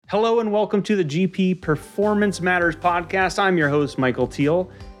Hello and welcome to the GP Performance Matters podcast. I'm your host, Michael Teal.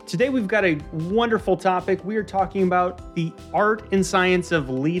 Today we've got a wonderful topic. We are talking about the art and science of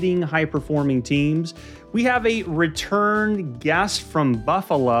leading high-performing teams. We have a return guest from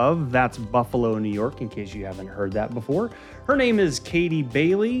Buffalo. That's Buffalo, New York, in case you haven't heard that before. Her name is Katie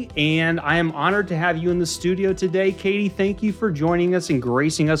Bailey, and I am honored to have you in the studio today. Katie, thank you for joining us and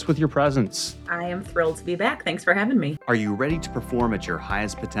gracing us with your presence. I am thrilled to be back. Thanks for having me. Are you ready to perform at your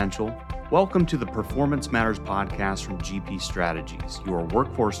highest potential? Welcome to the Performance Matters podcast from GP Strategies, your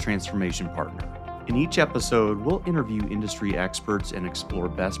workforce transformation partner. In each episode, we'll interview industry experts and explore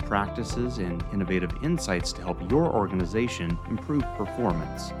best practices and innovative insights to help your organization improve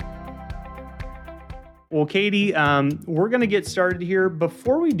performance. Well, Katie, we're going to get started here.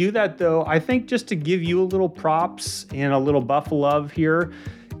 Before we do that, though, I think just to give you a little props and a little buff love here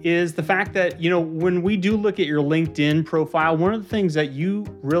is the fact that, when we do look at your LinkedIn profile, one of the things that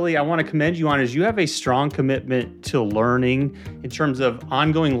I want to commend you on is you have a strong commitment to learning in terms of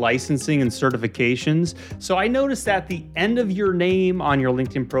ongoing licensing and certifications. So I noticed at the end of your name on your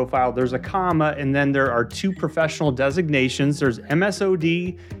LinkedIn profile, there's a comma, and then there are two professional designations. There's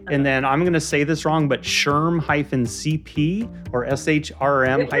MSOD, and then I'm going to say this wrong, but SHRM-CP or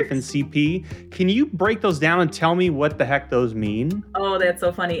SHRM-CP. Can you break those down and tell me what the heck those mean? Oh, that's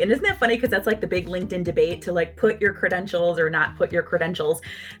so funny. And isn't that funny? Because that's like the big LinkedIn debate to put your credentials or not put your credentials.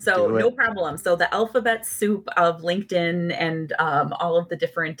 So no problem. So the alphabet soup of LinkedIn and all of the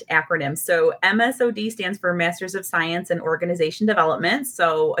different acronyms. So MSOD stands for Masters of Science in Organization Development.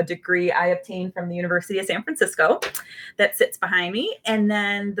 So a degree I obtained from the University of San Francisco that sits behind me. And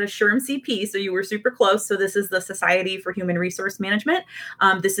then the SHRM-CP. So you were super close. So this is the Society for Human Resource Management.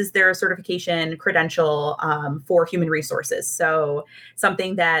 This is their certification credential for human resources. So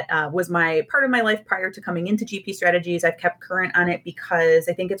something that was part of my life prior to coming into GP Strategies. I've kept current on it because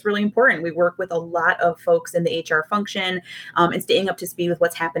I think it's really important. We work with a lot of folks in the HR function, and staying up to speed with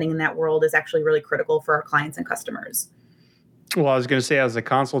what's happening in that world is actually really critical for our clients and customers. Well, I was going to say, as a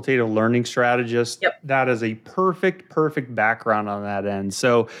consultative learning strategist, That is a perfect background on that end.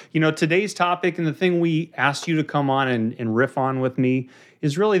 So, today's topic and the thing we asked you to come on and riff on with me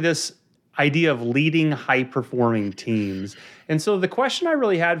is really this idea of leading high-performing teams. And so the question I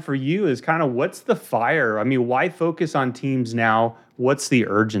really had for you is kind of what's the fire? I mean, why focus on teams now? What's the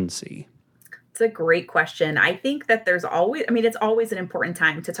urgency? It's a great question. I think that it's always an important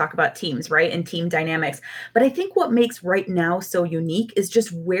time to talk about teams, right? And team dynamics. But I think what makes right now so unique is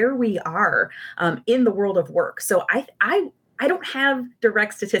just where we are in the world of work. So I don't have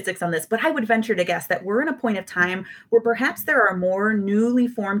direct statistics on this, but I would venture to guess that we're in a point of time where perhaps there are more newly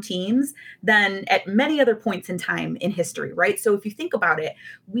formed teams than at many other points in time in history, right? So if you think about it,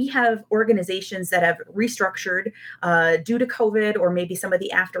 we have organizations that have restructured due to COVID or maybe some of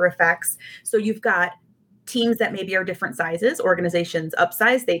the after effects. So you've got teams that maybe are different sizes, organizations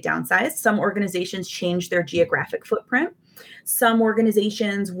upsize, they downsize. Some organizations change their geographic footprint. Some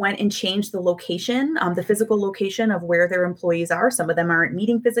organizations went and changed the location, the physical location of where their employees are. Some of them aren't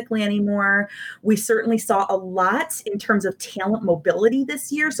meeting physically anymore. We certainly saw a lot in terms of talent mobility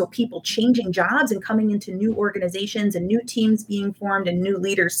this year. So people changing jobs and coming into new organizations and new teams being formed and new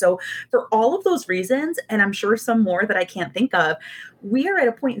leaders. So for all of those reasons, and I'm sure some more that I can't think of, we are at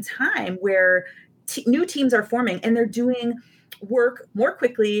a point in time where new teams are forming and they're doing work more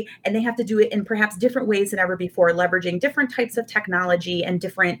quickly, and they have to do it in perhaps different ways than ever before, leveraging different types of technology and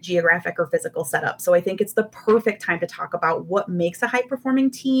different geographic or physical setups. So I think it's the perfect time to talk about what makes a high-performing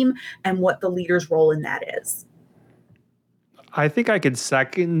team and what the leader's role in that is. I think I could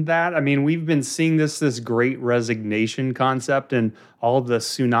second that. I mean, we've been seeing this great resignation concept and all of the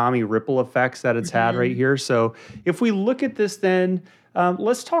tsunami ripple effects that it's had right here. So if we look at this then,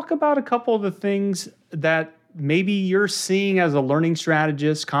 let's talk about a couple of the things that maybe you're seeing as a learning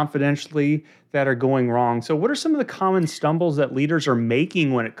strategist confidentially that are going wrong. So what are some of the common stumbles that leaders are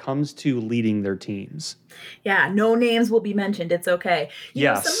making when it comes to leading their teams? Yeah, no names will be mentioned. It's okay.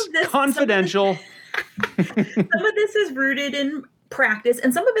 Yes, confidential. Some of this is rooted in practice,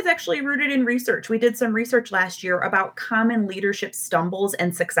 and some of it's actually rooted in research. We did some research last year about common leadership stumbles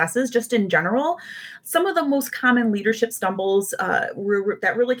and successes just in general. Some of the most common leadership stumbles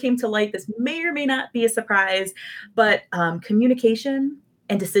that really came to light, this may or may not be a surprise, but communication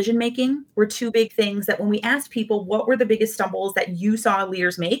and decision-making were two big things that when we asked people what were the biggest stumbles that you saw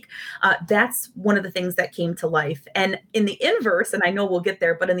leaders make, that's one of the things that came to life. And in the inverse, and I know we'll get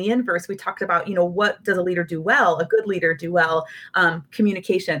there, but in the inverse, we talked about, what does a leader do well, a good leader do well?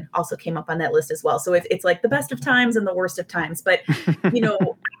 Communication also came up on that list as well. So it's like the best of times and the worst of times. But,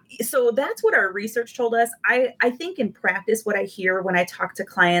 So that's what our research told us. I think in practice, what I hear when I talk to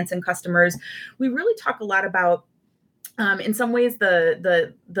clients and customers, we really talk a lot about, in some ways,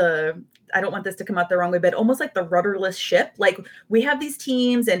 the I don't want this to come out the wrong way, but almost like the rudderless ship. Like we have these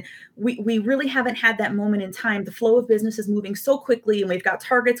teams and we really haven't had that moment in time. The flow of business is moving so quickly and we've got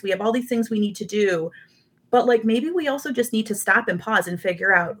targets. We have all these things we need to do. But like maybe we also just need to stop and pause and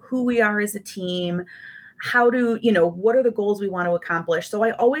figure out who we are as a team, what are the goals we want to accomplish. So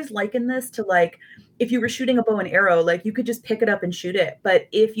I always liken this to like, if you were shooting a bow and arrow, like you could just pick it up and shoot it. But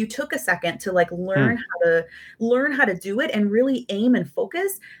if you took a second to like learn how to do it and really aim and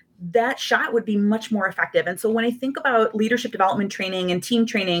focus, that shot would be much more effective. And so when I think about leadership development training and team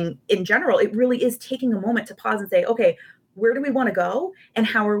training in general, it really is taking a moment to pause and say, okay, where do we want to go? And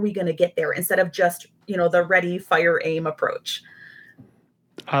how are we going to get there? Instead of just, the ready, fire, aim approach.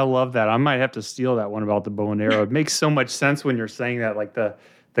 I love that. I might have to steal that one about the bow and arrow. It makes so much sense when you're saying that, like the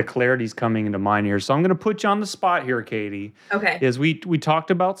clarity's coming into mind here. So I'm going to put you on the spot here, Katie. Okay. Is we talked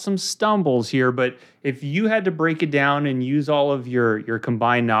about some stumbles here, but if you had to break it down and use all of your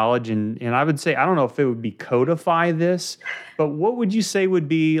combined knowledge, and I would say, I don't know if it would be codify this, but what would you say would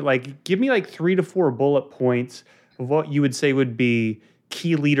be like, give me like 3 to 4 bullet points of what you would say would be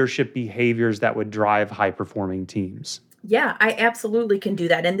key leadership behaviors that would drive high performing teams? Yeah, I absolutely can do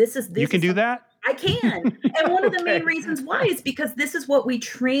that. And this you can do that? I can. And one of the main reasons why is because this is what we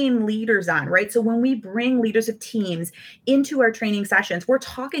train leaders on, right? So when we bring leaders of teams into our training sessions, we're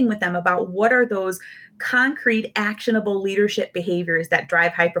talking with them about what are those concrete, actionable leadership behaviors that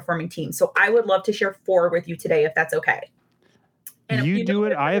drive high performing teams. So I would love to share 4 with you today, if that's okay. And you do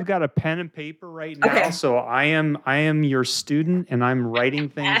it. I have got a pen and paper right now. Okay. So I am your student and I'm writing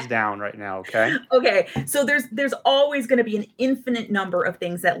things down right now. Okay. Okay. So there's always going to be an infinite number of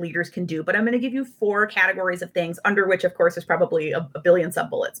things that leaders can do, but I'm going to give you 4 categories of things, under which, of course, there's probably a billion sub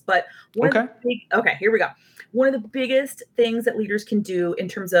bullets. But here we go. One of the biggest things that leaders can do in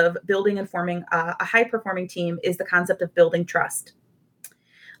terms of building and forming a high performing team is the concept of building trust.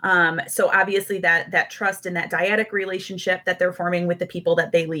 So obviously that trust and that dyadic relationship that they're forming with the people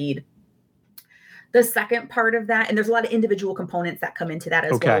that they lead. The second part of that, and there's a lot of individual components that come into that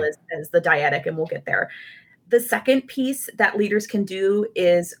as well as the dyadic, and we'll get there. The second piece that leaders can do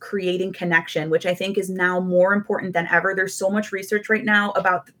is creating connection, which I think is now more important than ever. There's so much research right now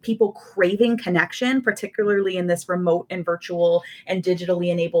about people craving connection, particularly in this remote and virtual and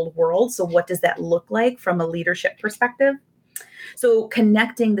digitally enabled world. So what does that look like from a leadership perspective? So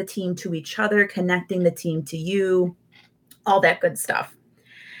connecting the team to each other, connecting the team to you, all that good stuff.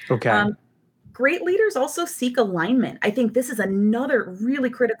 Okay. Great leaders also seek alignment. I think this is another really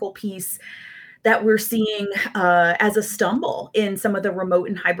critical piece that we're seeing as a stumble in some of the remote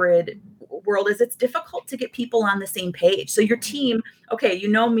and hybrid world is it's difficult to get people on the same page. So your team, okay, you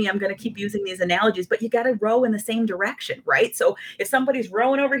know me, I'm going to keep using these analogies, but you got to row in the same direction, right? So if somebody's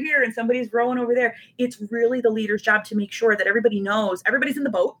rowing over here and somebody's rowing over there, it's really the leader's job to make sure that everybody knows everybody's in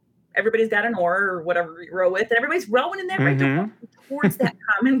the boat, everybody's got an oar or whatever you row with, and everybody's rowing in that right direction towards that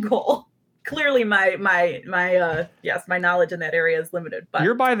common goal. Clearly my knowledge in that area is limited, but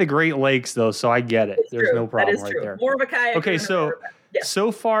you're by the Great Lakes though, so I get it. There's no problem right there. More of a kayak. Okay, so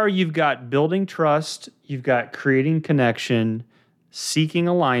so far you've got building trust, you've got creating connection, seeking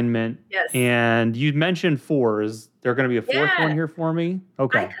alignment, and you mentioned 4. Is there going to be a 4th one here for me?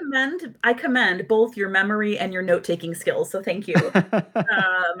 Okay. I commend both your memory and your note-taking skills, so thank you.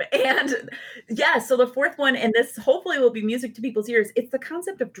 So the 4th one, and this hopefully will be music to people's ears, it's the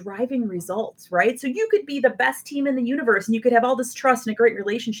concept of driving results, right? So you could be the best team in the universe and you could have all this trust and a great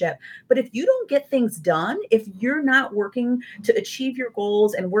relationship, but if you don't get things done, if you're not working to achieve your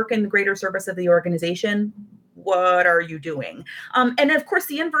goals and work in the greater service of the organization, what are you doing? And of course,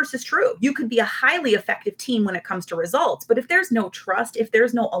 the inverse is true. You could be a highly effective team when it comes to results, but if there's no trust, if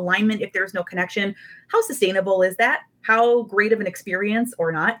there's no alignment, if there's no connection, how sustainable is that? How great of an experience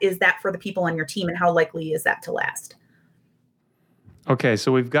or not is that for the people on your team, and how likely is that to last? Okay,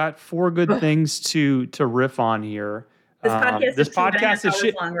 so we've got 4 good things to riff on here. This podcast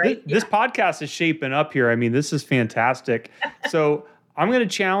is shaping up here. I mean, this is fantastic. So I'm going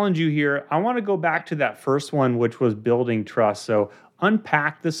to challenge you here. I want to go back to that first one, which was building trust. So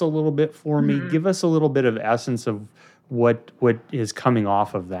unpack this a little bit for me. Give us a little bit of essence of what is coming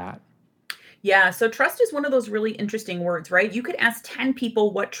off of that. Yeah. So trust is one of those really interesting words, right? You could ask 10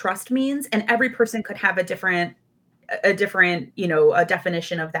 people what trust means, and every person could have a different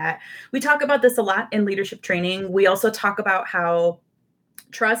definition of that. We talk about this a lot in leadership training. We also talk about how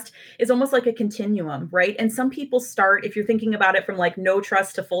trust is almost like a continuum, right? And some people start, if you're thinking about it from like no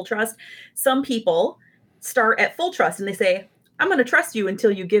trust to full trust, some people start at full trust and they say, I'm going to trust you until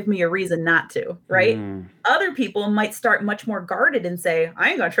you give me a reason not to, right? Other people might start much more guarded and say, I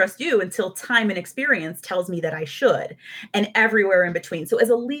ain't going to trust you until time and experience tells me that I should, and everywhere in between. So as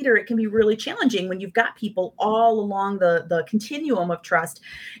a leader, it can be really challenging when you've got people all along the continuum of trust.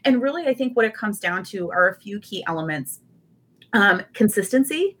 And really, I think what it comes down to are a few key elements.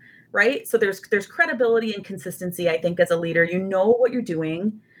 Consistency, right? So there's credibility and consistency, I think, as a leader. You know what you're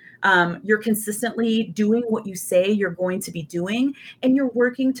doing. You're consistently doing what you say you're going to be doing, and you're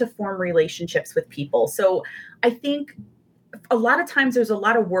working to form relationships with people. So I think a lot of times there's a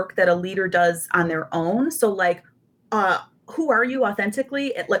lot of work that a leader does on their own. So like, who are you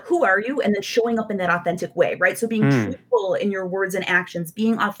authentically? Like, who are you? And then showing up in that authentic way, right? So being truthful in your words and actions,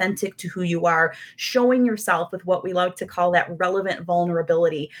 being authentic to who you are, showing yourself with what we like to call that relevant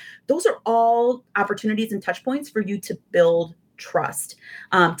vulnerability. Those are all opportunities and touch points for you to build trust,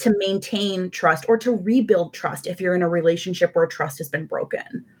 to maintain trust, or to rebuild trust if you're in a relationship where trust has been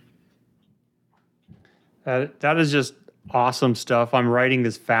broken. That is just awesome stuff. I'm writing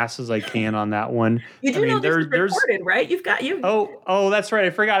as fast as I can on that one. You do know this is recorded, right? Oh, that's right.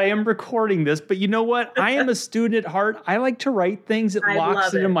 I forgot I am recording this, but you know what? I am a student at heart. I like to write things. It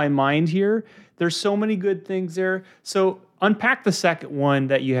locks it in my mind here. There's so many good things there. So unpack the second one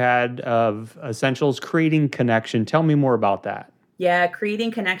that you had of essentials, creating connection. Tell me more about that. Yeah,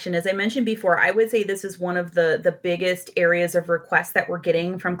 creating connection. As I mentioned before, I would say this is one of the biggest areas of requests that we're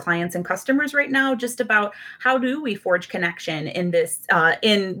getting from clients and customers right now, just about how do we forge connection in this,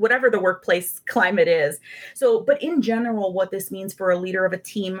 in whatever the workplace climate is. So, but in general, what this means for a leader of a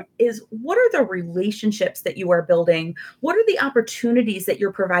team is, what are the relationships that you are building? What are the opportunities that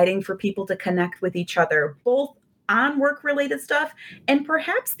you're providing for people to connect with each other, both on work related stuff and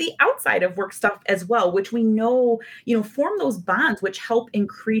perhaps the outside of work stuff as well, which we know, form those bonds, which help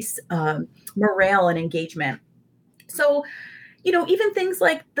increase morale and engagement. So, even things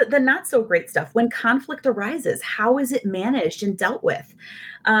like the not so great stuff, when conflict arises, how is it managed and dealt with?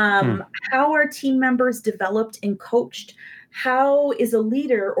 How are team members developed and coached? How is a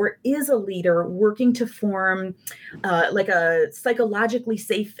leader working to form like a psychologically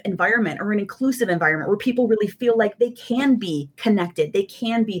safe environment or an inclusive environment where people really feel like they can be connected, they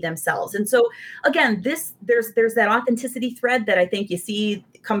can be themselves? And so again, there's that authenticity thread that I think you see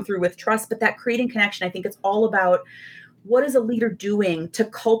come through with trust, but that creating connection, I think it's all about what is a leader doing to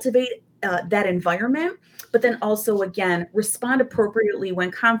cultivate that environment, but then also, again, respond appropriately when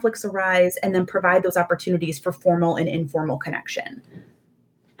conflicts arise, and then provide those opportunities for formal and informal connection.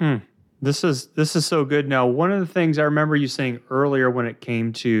 This is so good. Now, one of the things I remember you saying earlier when it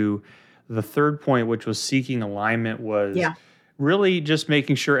came to the third point, which was seeking alignment, was really just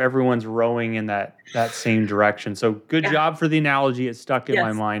making sure everyone's rowing in that same direction. So good job for the analogy. It stuck in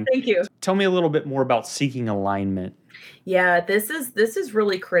my mind. Thank you. Tell me a little bit more about seeking alignment. Yeah, this is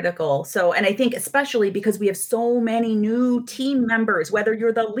really critical. So, and I think especially because we have so many new team members, whether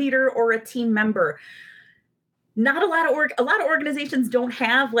you're the leader or a team member, not a lot of organizations don't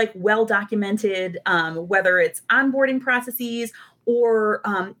have like well-documented, whether it's onboarding processes or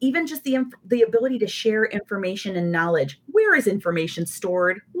even just the ability to share information and knowledge. Where is information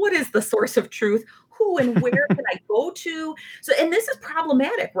stored? What is the source of truth? Who and where can I go to? So, and this is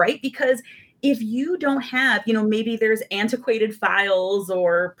problematic, right? Because if you don't have, maybe there's antiquated files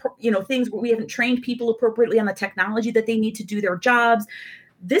or, things where we haven't trained people appropriately on the technology that they need to do their jobs,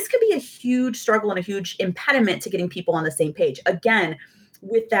 this could be a huge struggle and a huge impediment to getting people on the same page. Again,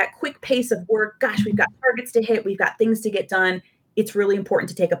 with that quick pace of work, gosh, we've got targets to hit, we've got things to get done. It's really important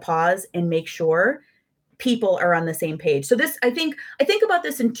to take a pause and make sure people are on the same page. So this, I think about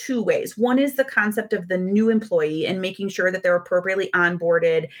this in two ways. One is the concept of the new employee and making sure that they're appropriately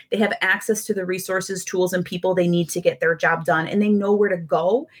onboarded. They have access to the resources, tools, and people they need to get their job done, and they know where to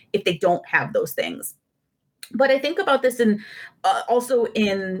go if they don't have those things. But I think about this in also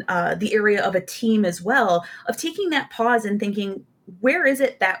in the area of a team as well, of taking that pause and thinking, where is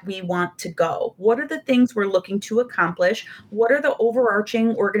it that we want to go? What are the things we're looking to accomplish? What are the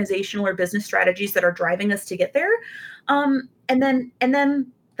overarching organizational or business strategies that are driving us to get there? And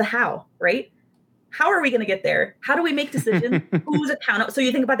then the how, right? How are we going to get there? How do we make decisions? Who's accountable? So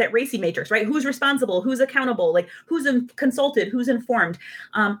you think about that RACI matrix, right? Who's responsible? Who's accountable? Like who's consulted? Who's informed?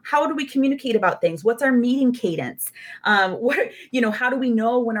 How do we communicate about things? What's our meeting cadence? How do we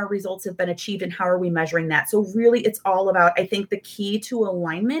know when our results have been achieved and how are we measuring that? So really it's all about, I think the key to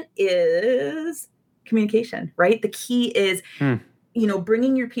alignment is communication, right? The key is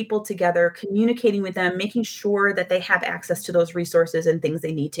bringing your people together, communicating with them, making sure that they have access to those resources and things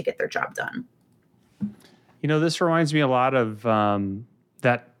they need to get their job done. This reminds me a lot of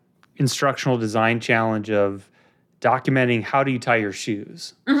that instructional design challenge of documenting how do you tie your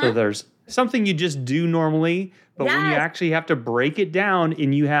shoes. So there's something you just do normally, but when you actually have to break it down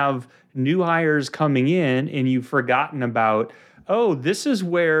and you have new hires coming in and you've forgotten about, oh, this is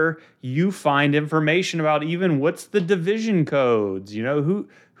where you find information about even what's the division codes,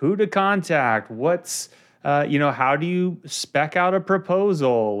 who to contact, what's, how do you spec out a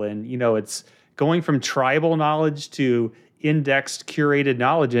proposal? And, it's going from tribal knowledge to indexed, curated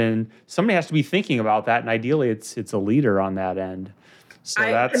knowledge. And somebody has to be thinking about that. And ideally it's a leader on that end. So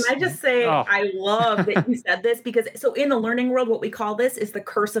can I just say, I love that you said this, because so in the learning world, what we call this is the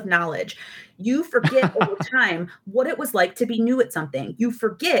curse of knowledge. You forget over time what it was like to be new at something. You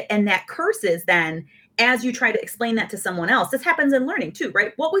forget, and that curse is then as you try to explain that to someone else. This happens in learning too,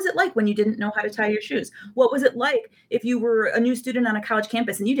 right? What was it like when you didn't know how to tie your shoes? What was it like if you were a new student on a college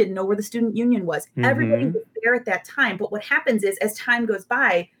campus and you didn't know where the student union was? Everybody was there at that time. But what happens is, as time goes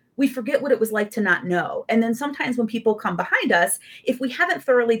by, we forget what it was like to not know. And then sometimes when people come behind us, if we haven't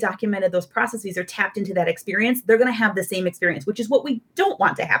thoroughly documented those processes or tapped into that experience, they're going to have the same experience, which is what we don't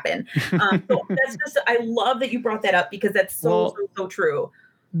want to happen. So that's just, I love that you brought that up, because that's so true.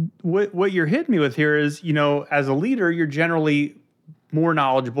 What you're hitting me with here is, as a leader, you're generally more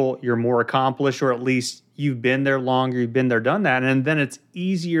knowledgeable, you're more accomplished, or at least you've been there longer, you've been there, done that. And then it's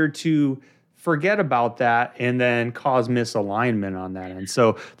easier to forget about that and then cause misalignment on that. And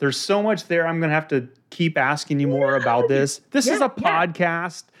so there's so much there. I'm going to have to keep asking you more about this. This is a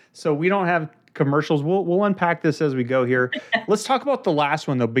podcast, so we don't have commercials. We'll unpack this as we go here. Let's talk about the last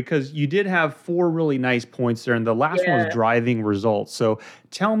one, though, because you did have 4 really nice points there, and the last one was driving results. So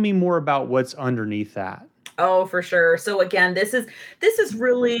tell me more about what's underneath that. Oh, for sure. So again, this is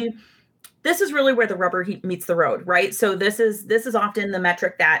really where the rubber meets the road, right? So this is often the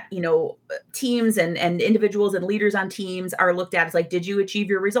metric that, teams and individuals and leaders on teams are looked at as like, did you achieve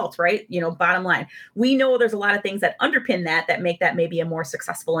your results, right? Bottom line. We know there's a lot of things that underpin that make that maybe a more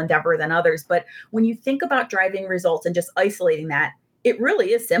successful endeavor than others. But when you think about driving results and just isolating that, it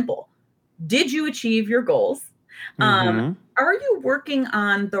really is simple. Did you achieve your goals? Are you working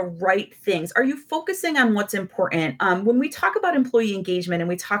on the right things? Are you focusing on what's important? When we talk about employee engagement and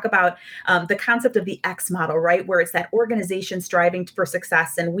we talk about the concept of the X model, right, where it's that organization striving for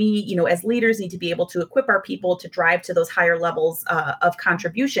success, and we, as leaders, need to be able to equip our people to drive to those higher levels of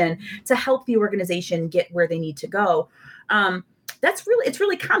contribution to help the organization get where they need to go. It's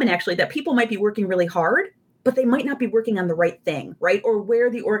really common, actually, that people might be working really hard, but they might not be working on the right thing, right? Or where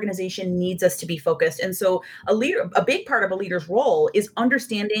the organization needs us to be focused. And so a big part of a leader's role is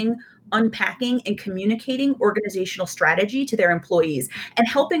understanding, unpacking, and communicating organizational strategy to their employees, and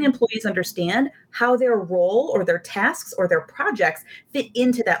helping employees understand how their role or their tasks or their projects fit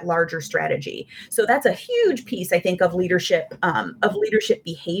into that larger strategy. So that's a huge piece, I think, of leadership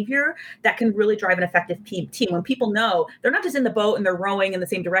behavior that can really drive an effective team. When people know they're not just in the boat and they're rowing in the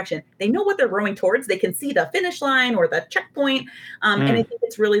same direction, they know what they're rowing towards. They can see the finish line or the checkpoint. And I think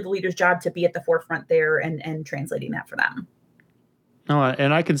it's really the leader's job to be at the forefront there and translating that for them. Oh,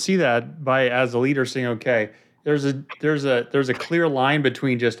 and I can see that as a leader saying, okay, there's a clear line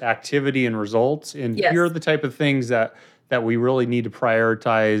between just activity and results, and here are the type of things that we really need to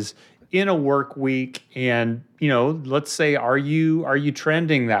prioritize in a work week. And let's say, are you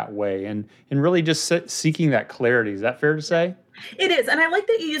trending that way, and really just seeking that clarity. Is that fair to say? It is. And I like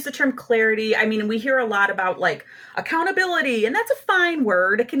that you use the term clarity. I mean, we hear a lot about like accountability, and that's a fine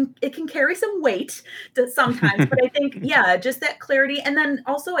word. It can carry some weight sometimes, but I think, just that clarity. And then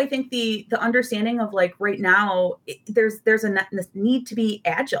also I think the understanding of like right now, there's a need to be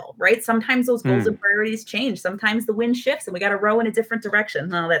agile, right? Sometimes those goals and priorities change. Sometimes the wind shifts and we got to row in a different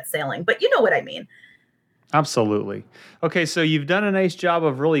direction. Oh, that's sailing, but you know what I mean. Absolutely. Okay, so you've done a nice job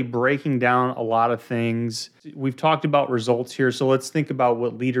of really breaking down a lot of things. We've talked about results here, so let's think about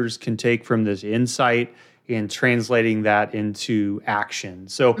what leaders can take from this insight and translating that into action.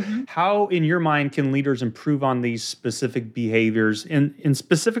 So how, in your mind, can leaders improve on these specific behaviors? And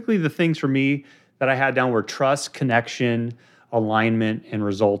specifically the things for me that I had down were trust, connection, alignment, and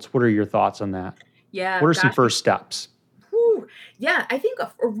results. What are your thoughts on that? Yeah. What are some first steps? Yeah, I think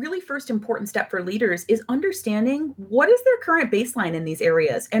a really first important step for leaders is understanding what is their current baseline in these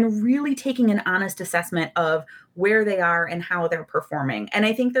areas, and really taking an honest assessment of where they are and how they're performing. And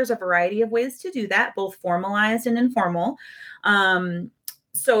I think there's a variety of ways to do that, both formalized and informal.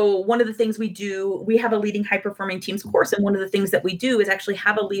 So one of the things we have a leading high performing teams course. And one of the things that we do is actually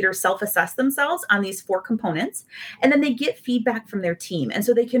have a leader self-assess themselves on these 4 components. And then they get feedback from their team. And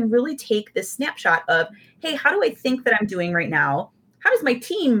so they can really take this snapshot of, hey, how do I think that I'm doing right now? How does my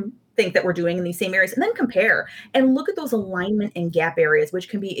team think that we're doing in these same areas? And then compare and look at those alignment and gap areas, which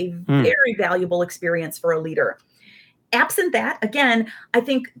can be a very valuable experience for a leader. absent that, again, I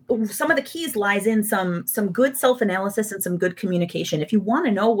think some of the keys lies in some good self-analysis and some good communication. If you want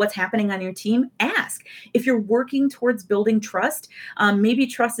to know what's happening on your team, ask. If you're working towards building trust, maybe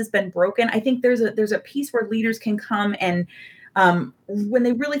trust has been broken. I think there's a piece where leaders can come and when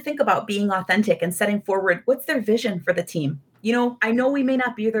they really think about being authentic and setting forward what's their vision for the team. I know we may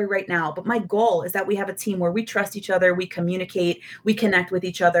not be there right now, but my goal is that we have a team where we trust each other, we communicate, we connect with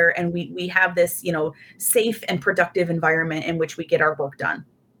each other, and we have this, safe and productive environment in which we get our work done.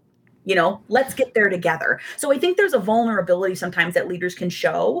 Let's get there together. So I think there's a vulnerability sometimes that leaders can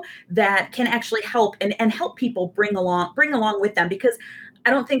show that can actually help and help people bring along with them, because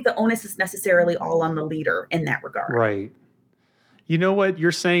I don't think the onus is necessarily all on the leader in that regard. Right. You know what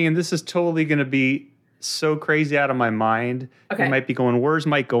you're saying, and this is totally going to be so crazy out of my mind. Okay. You might be going, where's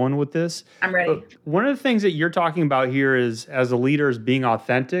Mike going with this? I'm ready. But one of the things that you're talking about here is, as a leader, is being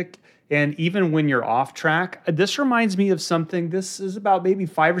authentic. And even when you're off track, this reminds me of something. This is about maybe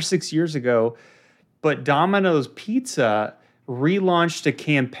 5 or 6 years ago, but Domino's Pizza relaunched a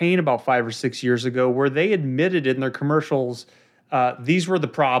campaign about 5 or 6 years ago where they admitted in their commercials, these were the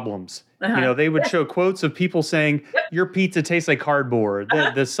problems. They would show quotes of people saying, your pizza tastes like cardboard.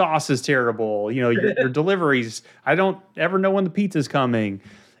 The sauce is terrible. Your deliveries, I don't ever know when the pizza's coming.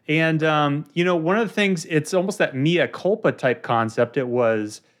 And, one of the things, it's almost that mea culpa type concept. It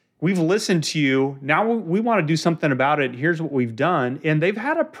was, we've listened to you. Now we want to do something about it. Here's what we've done. And they've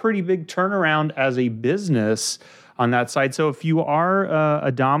had a pretty big turnaround as a business on that side. So if you are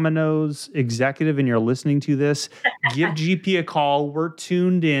a Domino's executive and you're listening to this, give GP a call. We're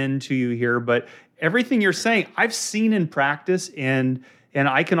tuned in to you here. But everything you're saying, I've seen in practice, and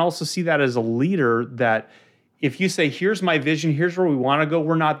I can also see that as a leader, that if you say, here's my vision, here's where we want to go,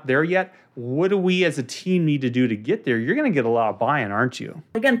 we're not there yet. What do we as a team need to do to get there? You're going to get a lot of buy-in, aren't you?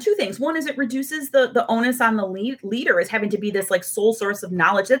 Again, two things. One is it reduces the onus on the leader as having to be this sole source of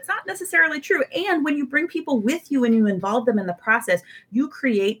knowledge. That's not necessarily true. And when you bring people with you and you involve them in the process, you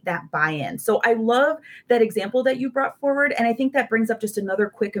create that buy-in. So I love that example that you brought forward. And I think that brings up just another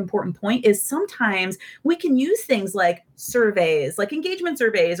quick important point is sometimes we can use things like surveys, like engagement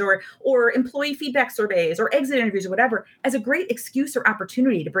surveys or employee feedback surveys or exit interviews or whatever as a great excuse or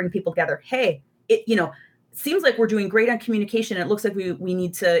opportunity to bring people together. Hey, it seems like we're doing great on communication. It looks like we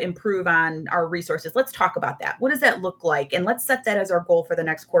need to improve on our resources. Let's talk about that. What does that look like? And let's set that as our goal for the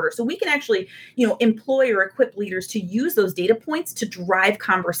next quarter. So we can actually, employ or equip leaders to use those data points to drive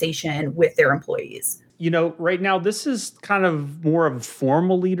conversation with their employees. Right now, this is kind of more of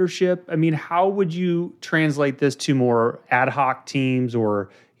formal leadership. I mean, how would you translate this to more ad hoc teams or,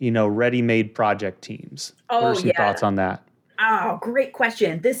 ready-made project teams? What are some thoughts on that? Oh, great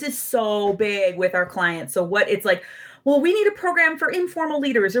question. This is so big with our clients. So what it's like, well, we need a program for informal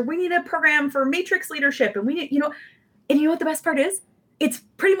leaders, or we need a program for matrix leadership. And we need, and you know what the best part is? It's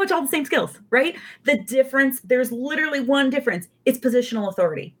pretty much all the same skills, right? The difference, there's literally one difference. It's positional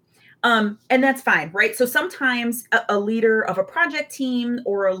authority. And that's fine, right? So sometimes a leader of a project team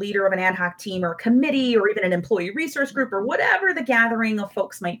or a leader of an ad hoc team or a committee or even an employee resource group or whatever the gathering of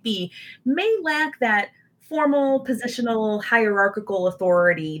folks might be may lack that formal positional hierarchical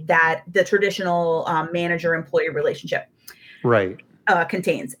authority that the traditional manager-employee relationship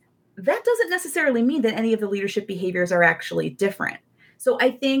contains. That doesn't necessarily mean that any of the leadership behaviors are actually different. So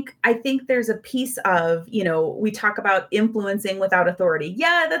I think there's a piece of, we talk about influencing without authority.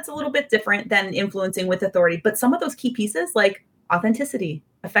 Yeah, that's a little bit different than influencing with authority. But some of those key pieces like authenticity,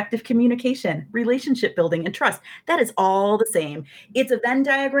 effective communication, relationship building, and trust, that is all the same. It's a Venn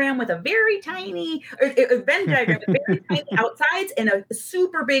diagram with a very tiny outsides and a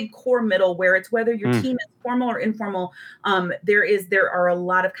super big core middle where it's whether your team is formal or informal. There are a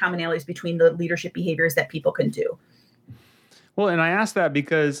lot of commonalities between the leadership behaviors that people can do. Well, and I ask that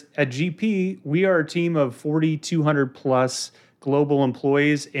because at GP, we are a team of 4,200 plus global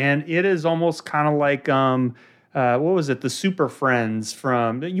employees, and it is almost kind of like, what was it? The Super Friends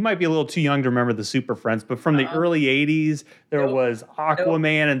from, you might be a little too young to remember the Super Friends, but from the early 80s, there was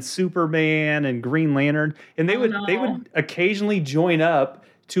Aquaman and Superman and Green Lantern, and they would occasionally join up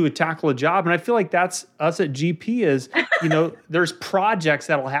to tackle a job. And I feel like that's us at GP is, there's projects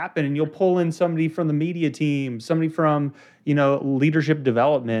that'll happen and you'll pull in somebody from the media team, somebody from, leadership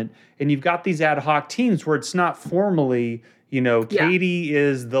development. And you've got these ad hoc teams where it's not formally, Katie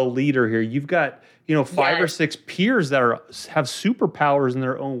is the leader here. You've got, 5 or 6 peers that have superpowers in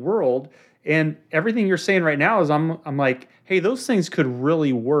their own world. And everything you're saying right now is I'm like, hey, those things could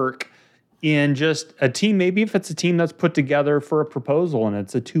really work in just a team. Maybe if it's a team that's put together for a proposal and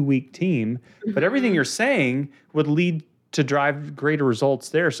it's a 2-week team, but everything you're saying would lead to drive greater results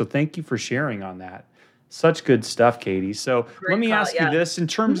there. So thank you for sharing on that. Such good stuff, Katie. So let Great me call. ask you Yeah. this in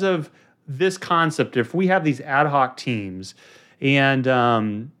terms of this concept. If we have these ad hoc teams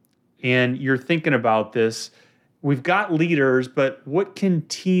and you're thinking about this, we've got leaders, but what can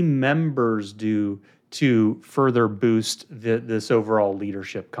team members do to further boost this overall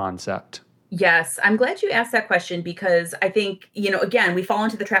leadership concept? Yes, I'm glad you asked that question because I think, again, we fall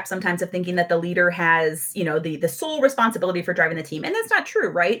into the trap sometimes of thinking that the leader has, the sole responsibility for driving the team. And that's not true,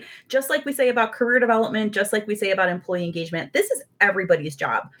 right? Just like we say about career development, just like we say about employee engagement, this is everybody's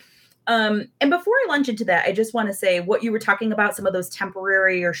job. And before I launch into that, I just want to say what you were talking about, some of those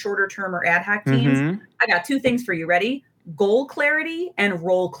temporary or shorter term or ad hoc teams. Mm-hmm. I got two things for you. Ready? Goal clarity and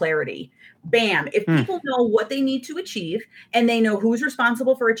role clarity. Bam. If people know what they need to achieve and they know who's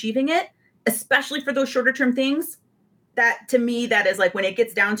responsible for achieving it, especially for those shorter term things, that to me, that is like when it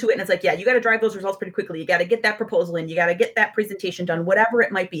gets down to it and it's like, yeah, you got to drive those results pretty quickly. You got to get that proposal in, you got to get that presentation done, whatever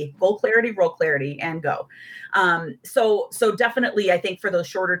it might be. Goal clarity, role clarity, and go. So definitely I think for those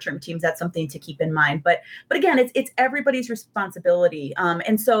shorter term teams, that's something to keep in mind. But again, it's everybody's responsibility.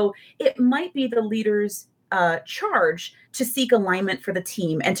 And so it might be the leader's charge to seek alignment for the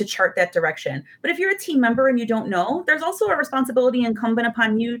team and to chart that direction. But if you're a team member and you don't know, there's also a responsibility incumbent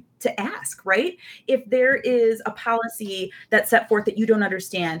upon you to ask, right? If there is a policy that's set forth that you don't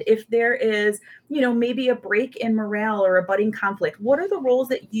understand, if there is, maybe a break in morale or a budding conflict, what are the roles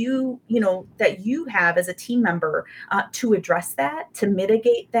that you have as a team member to address that, to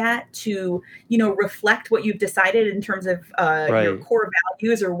mitigate that, to, reflect what you've decided in terms of your core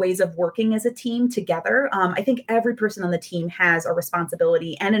values or ways of working as a team together? I think every person on the team has a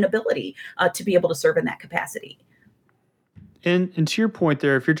responsibility and an ability to be able to serve in that capacity. And to your point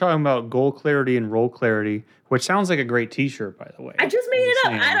there, if you're talking about goal clarity and role clarity, which sounds like a great T-shirt, by the way. I just made it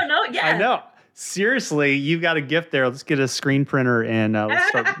up. I don't know. Yeah. I know. Seriously, you've got a gift there. Let's get a screen printer and let's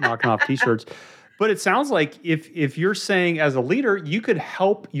start knocking off T-shirts. But it sounds like if you're saying as a leader, you could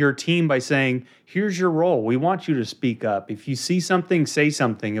help your team by saying, here's your role. We want you to speak up. If you see something, say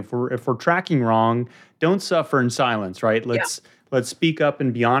something. If we're tracking wrong, don't suffer in silence, right? Let's speak up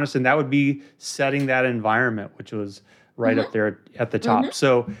and be honest. And that would be setting that environment, which was right up there at the top.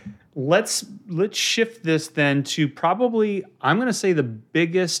 So let's shift this then to probably, I'm going to say, the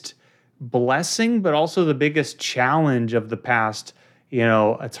biggest blessing, but also the biggest challenge of the past.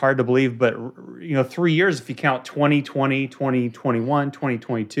 It's hard to believe, but 3 years, if you count 2020, 2021,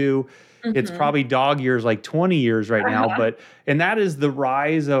 2022, it's probably dog years, like 20 years right now. And that is the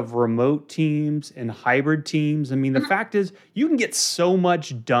rise of remote teams and hybrid teams. I mean, the fact is you can get so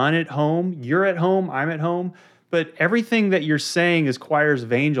much done at home. You're at home, I'm at home, but everything that you're saying is choirs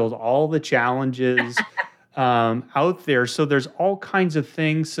of angels, all the challenges out there. So there's all kinds of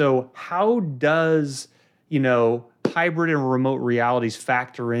things. So how does, hybrid and remote realities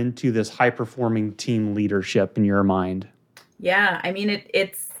factor into this high-performing team leadership in your mind? Yeah, I mean,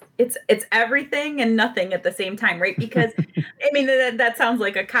 it's everything and nothing at the same time, right? Because I mean, that sounds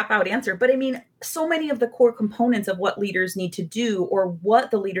like a cop-out answer, but I mean, so many of the core components of what leaders need to do or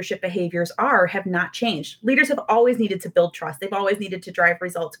what the leadership behaviors are have not changed. Leaders have always needed to build trust. They've always needed to drive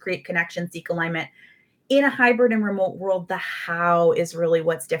results, create connections, seek alignment. In a hybrid and remote world, the how is really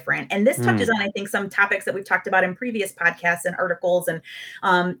what's different. And this touches on, I think, some topics that we've talked about in previous podcasts and articles and,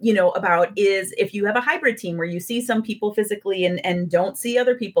 about is if you have a hybrid team where you see some people physically and don't see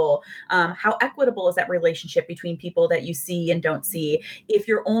other people, how equitable is that relationship between people that you see and don't see? If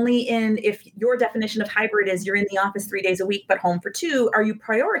your definition of hybrid is you're in the office 3 days a week, but home for 2, are you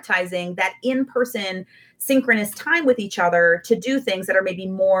prioritizing that in-person synchronous time with each other to do things that are maybe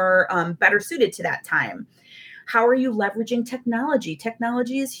more better suited to that time? How are you leveraging technology?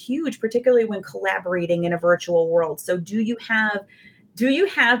 Technology is huge, particularly when collaborating in a virtual world. So do you have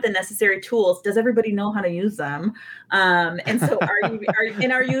the necessary tools? Does everybody know how to use them? And so are you,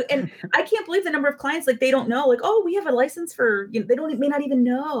 and I can't believe the number of clients, like they don't know, like, oh, we have a license for, they may not even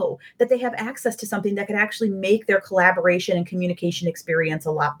know that they have access to something that could actually make their collaboration and communication experience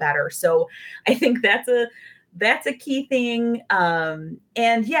a lot better. So I think that's a key thing.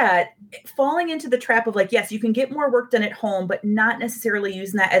 And yeah, falling into the trap of like, yes, you can get more work done at home, but not necessarily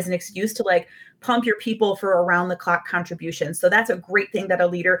using that as an excuse to like pump your people for around the clock contributions. So that's a great thing that a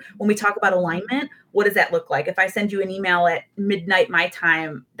leader, when we talk about alignment, what does that look like? If I send you an email at midnight, my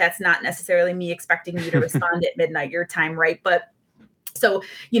time, that's not necessarily me expecting you to respond at midnight, your time, right? But so,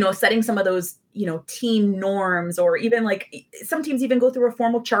 setting some of those, team norms, or even like some teams even go through a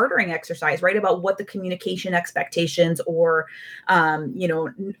formal chartering exercise, right? About what the communication expectations or,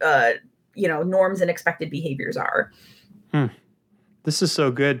 norms and expected behaviors are. This is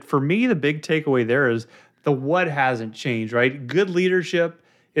so good. For me, the big takeaway there is the what hasn't changed, right? Good leadership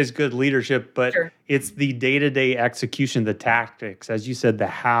is good leadership, but Sure. it's the day-to-day execution, the tactics. As you said, the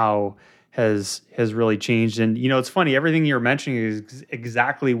how has really changed. And it's funny, everything you're mentioning is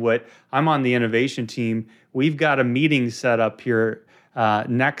exactly what I'm on the innovation team. We've got a meeting set up here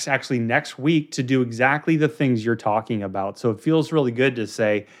next week to do exactly the things you're talking about. So it feels really good to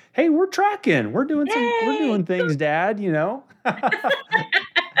say, hey, we're tracking, we're doing Yay! things, Dad,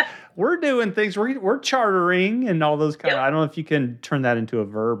 we're doing things, we're chartering and all those kind of, Yep. I don't know if you can turn that into a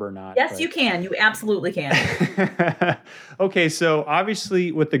verb or not. Yes, you can. You absolutely can. Okay, so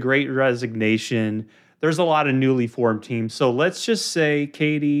obviously with the Great Resignation, there's a lot of newly formed teams. So let's just say,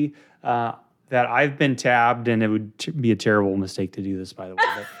 Katie, that I've been tabbed, and it would be a terrible mistake to do this, by the way.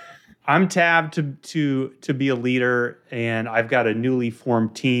 But I'm tabbed to be a leader, and I've got a newly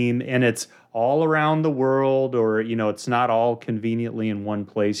formed team, and it's all around the world, or it's not all conveniently in one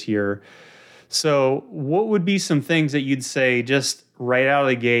place here. So, what would be some things that you'd say just right out of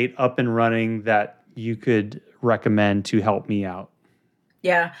the gate, up and running, that you could recommend to help me out?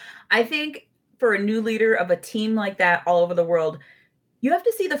 Yeah, I think for a new leader of a team like that all over the world, you have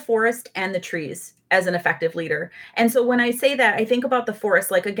to see the forest and the trees as an effective leader. And so when I say that, I think about the forest,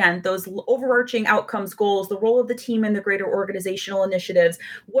 like again, those overarching outcomes, goals, the role of the team in the greater organizational initiatives,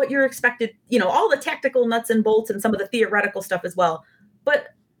 what you're expected, all the tactical nuts and bolts and some of the theoretical stuff as well. But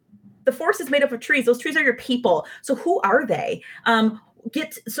the forest is made up of trees. Those trees are your people. So who are they?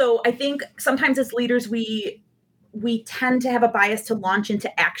 So I think sometimes as leaders, we tend to have a bias to launch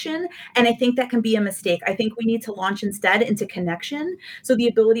into action. And I think that can be a mistake. I think we need to launch instead into connection. So the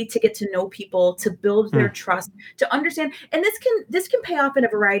ability to get to know people, to build their trust, to understand, and this can pay off in a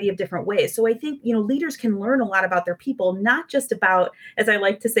variety of different ways. So I think, leaders can learn a lot about their people, not just about, as I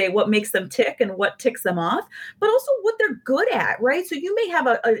like to say, what makes them tick and what ticks them off, but also what they're good at, right? So you may have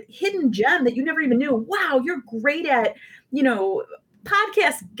a hidden gem that you never even knew. Wow, you're great at,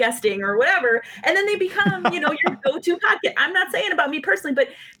 podcast guesting or whatever, and then they become your go-to podcast. I'm not saying about me personally, but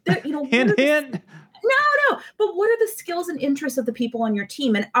hint. No, but what are the skills and interests of the people on your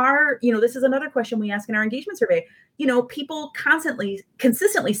team? And this is another question we ask in our engagement survey. People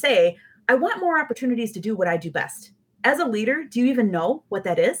consistently say, I want more opportunities to do what I do best. As a leader, do you even know what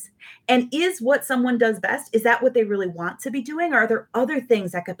that is? And is what someone does best, is that what they really want to be doing? Or are there other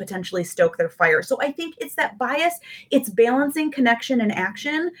things that could potentially stoke their fire? So I think it's that bias, it's balancing connection and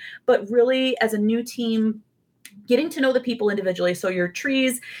action, but really as a new team, getting to know the people individually. So your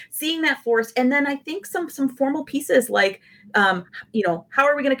trees, seeing that forest, and then I think some formal pieces like, how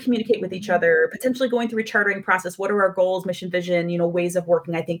are we going to communicate with each other? Potentially going through a chartering process. What are our goals, mission, vision, ways of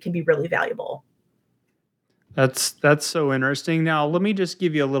working? I think can be really valuable. That's so interesting. Now, let me just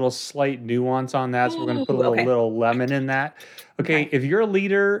give you a little slight nuance on that. So we're going to put a little lemon in that. Okay, if you're a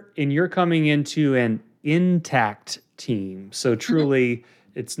leader and you're coming into an intact team, so truly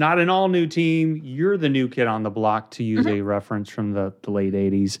it's not an all new team, you're the new kid on the block, to use a reference from the late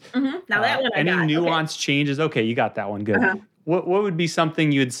 80s. Now that one any nuance changes, okay, you got that one, good. What would be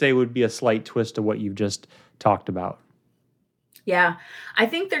something you'd say would be a slight twist to what you've just talked about? Yeah, I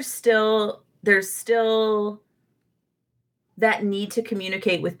think there's still that need to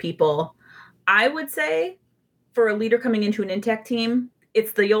communicate with people. I would say for a leader coming into an intact team,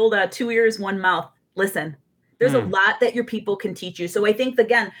 it's the old 2 ears, 1 mouth. Listen, there's a lot that your people can teach you. So I think,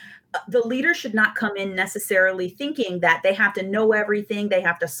 again, the leader should not come in necessarily thinking that they have to know everything, they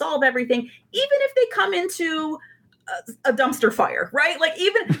have to solve everything, even if they come into a dumpster fire, right?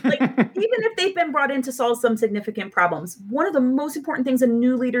 Even if they've been brought in to solve some significant problems, one of the most important things a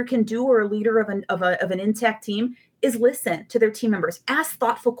new leader can do, or a leader of an intact team, is listen to their team members, ask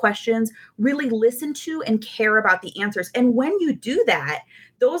thoughtful questions, really listen to and care about the answers. And when you do that,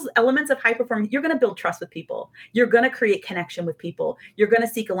 those elements of high performance, you're going to build trust with people. You're going to create connection with people. You're going to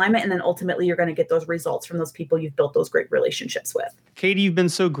seek alignment. And then ultimately, you're going to get those results from those people you've built those great relationships with. Katie, you've been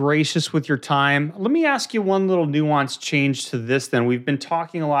so gracious with your time. Let me ask you one little nuance change to this then. We've been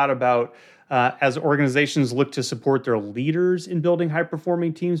talking a lot about as organizations look to support their leaders in building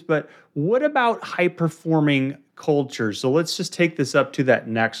high-performing teams, but what about high-performing cultures? So let's just take this up to that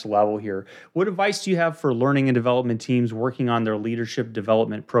next level here. What advice do you have for learning and development teams working on their leadership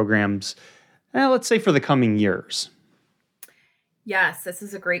development programs, let's say for the coming years? Yes, this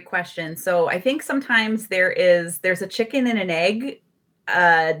is a great question. So I think sometimes there's a chicken and an egg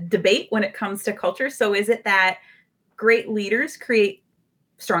debate when it comes to culture. So is it that great leaders create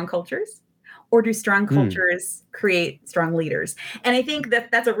strong cultures? Or do strong cultures create strong leaders? And I think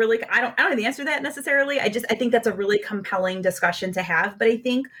that's a really, I don't have the answer to that necessarily. I think that's a really compelling discussion to have. But I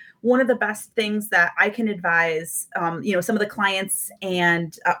think one of the best things that I can advise, some of the clients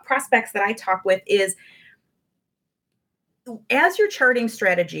and prospects that I talk with is as you're charting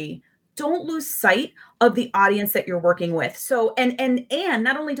strategy, don't lose sight of the audience that you're working with. So, and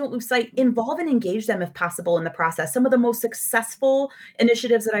not only don't lose sight, involve and engage them if possible in the process. Some of the most successful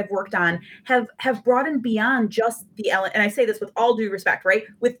initiatives that I've worked on have brought in beyond just the L, and I say this with all due respect, right?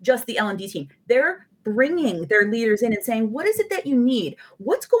 With just the L&D team. They're bringing their leaders in and saying, what is it that you need?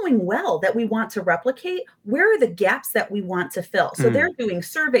 What's going well that we want to replicate? Where are the gaps that we want to fill? So they're doing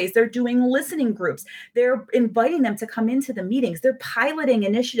surveys, they're doing listening groups, they're inviting them to come into the meetings, they're piloting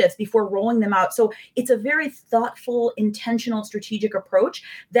initiatives before rolling them out. So it's a very thoughtful, intentional, strategic approach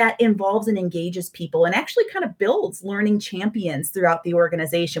that involves and engages people and actually kind of builds learning champions throughout the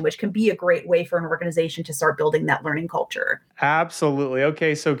organization, which can be a great way for an organization to start building that learning culture. Absolutely.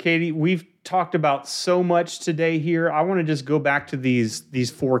 Okay, so Katie, we've talked about so much today here. I want to just go back to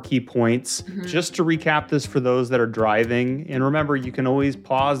these 4 key points, just to recap this for those that are driving. And remember, you can always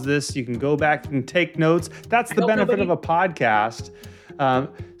pause this. You can go back and take notes. That's the benefit of a podcast.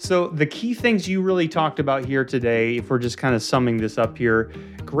 So the key things you really talked about here today, if we're just kind of summing this up here,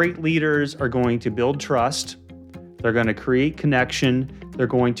 great leaders are going to build trust. They're going to create connection. They're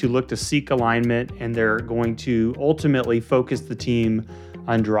going to look to seek alignment, and they're going to ultimately focus the team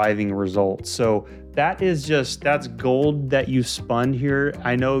on driving results. So that's gold that you spun here.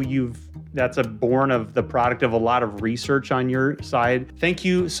 I know that's born of the product of a lot of research on your side. Thank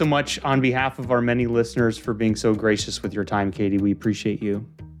you so much on behalf of our many listeners for being so gracious with your time, Katie. We appreciate you.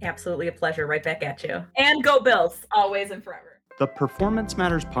 Absolutely a pleasure. Right back at you. And go Bills, always and forever. The Performance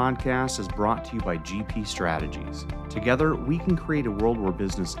Matters podcast is brought to you by GP Strategies. Together, we can create a world where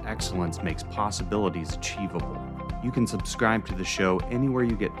business excellence makes possibilities achievable. You can subscribe to the show anywhere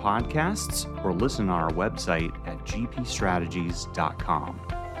you get podcasts or listen on our website at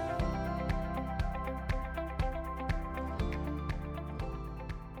gpstrategies.com.